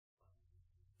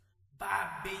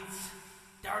Beats,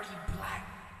 Dirty Black,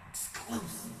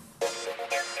 exclusive.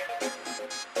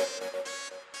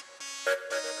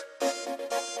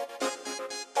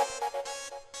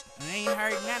 I ain't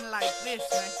heard nothing like this,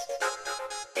 man.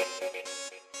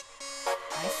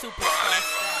 I'm superstar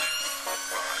style.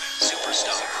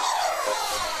 Superstar.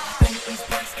 I think these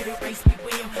blacks could erase me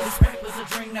well. This rap was a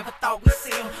dream, never thought we'd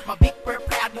sell. My big bird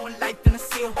proud doing life in a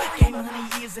seal. Came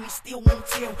 100 years and he still won't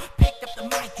tell. Picked up the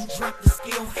mic and dropped the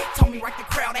skill. Told me right the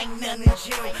crowd ain't nothing in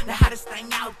jail. The hottest thing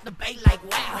out, the bay like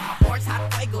wow. My boys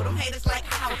hot fuego, them haters like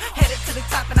how. Headed to the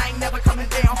top and I ain't never coming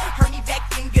down. Heard me back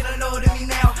then, get a load of me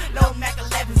now. Low Mac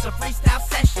 11s, the freestyle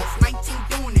sessions. 19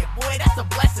 doing it, boy, that's a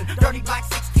blessing. Dirty Black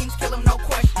 16s, kill them, no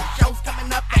question. Shows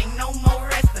coming up, ain't no more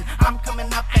resting. I'm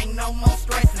coming up, ain't no more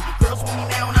stressing. Girls with me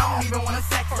now and I don't even wanna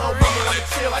sex. Oh, mama, wanna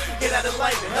chill, I can get out of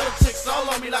labor. Hella chicks all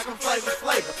on me like I'm flavor.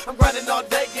 I'm grinding all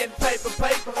day, getting paper.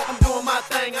 I'm doing my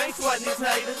thing, I ain't sweating these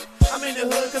haters. I'm in the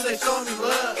hood cause they showing me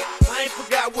love. I ain't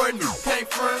forgot where you came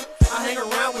from. I hang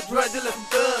around with drug dealers and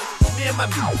thugs. Me and my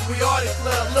people, we all this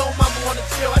club. Little mama wanna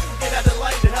chill, I can get out of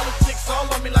labor. Hella chicks all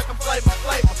on me like I'm flavor.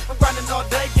 I'm grinding all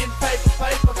day, getting paper.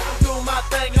 I'm doing my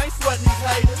thing, I ain't sweating these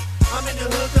haters. I'm in the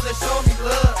hood cause they showing me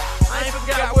love. I ain't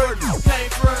forgot where you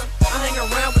came from. I hang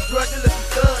around with drug dealers and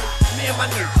thugs. Me and my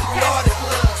niggas, we all this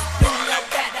club.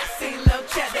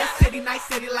 Nice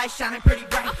city lights shining pretty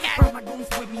bright. Bring my goons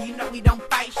with me, you know we don't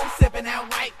fight. She sipping out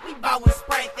white, we ballin'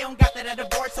 Sprite. They don't got that at the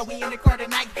board, so we in the car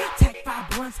tonight. Take 5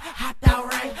 blunts, hopped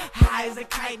out right. High as a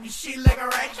kite, and she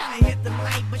lookin' right. Tryna hit the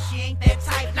night, but she ain't that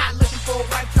type. Not looking for a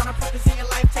wife, tryna put this in your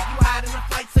life. Take you high in the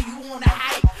flight, so you wanna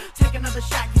hype. Take another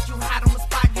shot, get you hot on the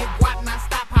spot. Get guap, not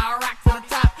stop, power rock to the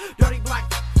top. Dirty Black,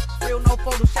 real no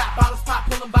Photoshop. Bottles pop,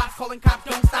 pulling box, calling cops,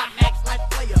 don't stop. Max life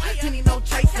player, Kenny no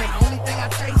chasing. The only thing I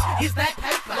chase is that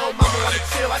paper. Little mama wanna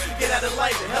chill, I can get out of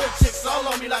labor. Hella chicks all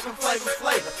on me like I'm flavor.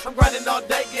 I'm grinding all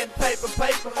day, getting paper.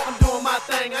 I'm doing my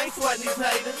thing, I ain't sweating these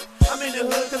haters. I'm in the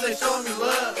hood cause they showing me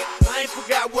love. I ain't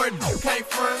forgot where you came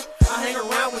from. I hang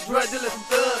around with drug dealers and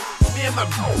thugs. Me and my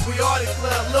people, we all this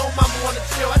club. Little mama wanna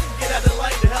chill, I can get out of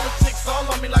labor. Hella chicks all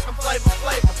on me like I'm flavor.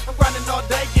 I'm grinding all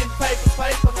day, getting paper.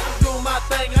 I'm doing my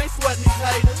thing, I ain't sweating these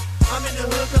haters. I'm in the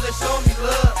hood cause they showing me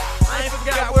love. I ain't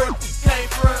forgot where you came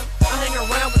from. I hang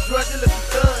around with drug dealers and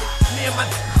thugs. Me and my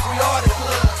we all the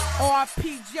club.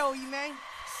 R.I.P. Joey, man.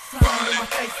 Sun in my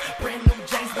face, brand new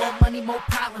J's, more money, more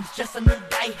problems, just a new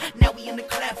day. Now we in the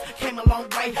clubs, came a long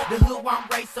way. The hood where I'm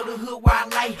raised, so the hood where I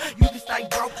lay. You can stay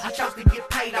broke, I chose to get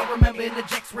paid. I remember in the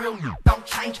Jacks real, don't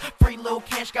change. Free little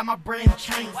cash, got my brand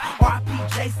changed. R.I.P.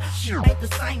 J's, shit ain't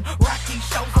the same. Rock these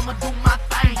shows, I'ma do my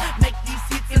thing. Make these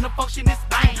hits in the function, it's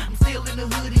bang. I'm still in the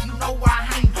hood and you know where I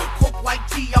hang. Cook white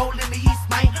tea, all in the East,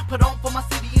 man. Put on for my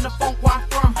city in the funk where I'm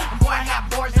from. And boy, I had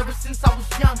bars ever since I was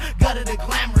young. Gutter the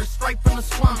glamorous, straight from the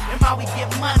slum. And while we get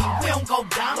money, we don't go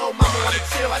down. Little mama wanna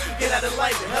chill, I can get out of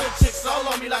labor. Hella chicks all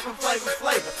on me like I'm flavor.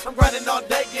 I'm grinding all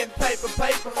day, getting paper.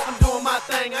 I'm doing my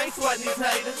thing, I ain't sweating these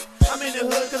haters. I'm in the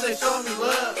hood cause they showing me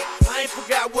love. I ain't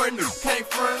forgot where you came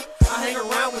from. I hang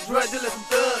around with drug dealers and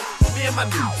thugs. Me and my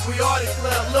people, we all this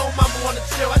club. Little mama wanna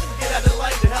chill, I can get out of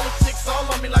labor. Hella chicks all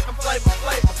on me like I'm flavor.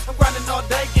 I'm grinding all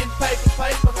day, getting paper.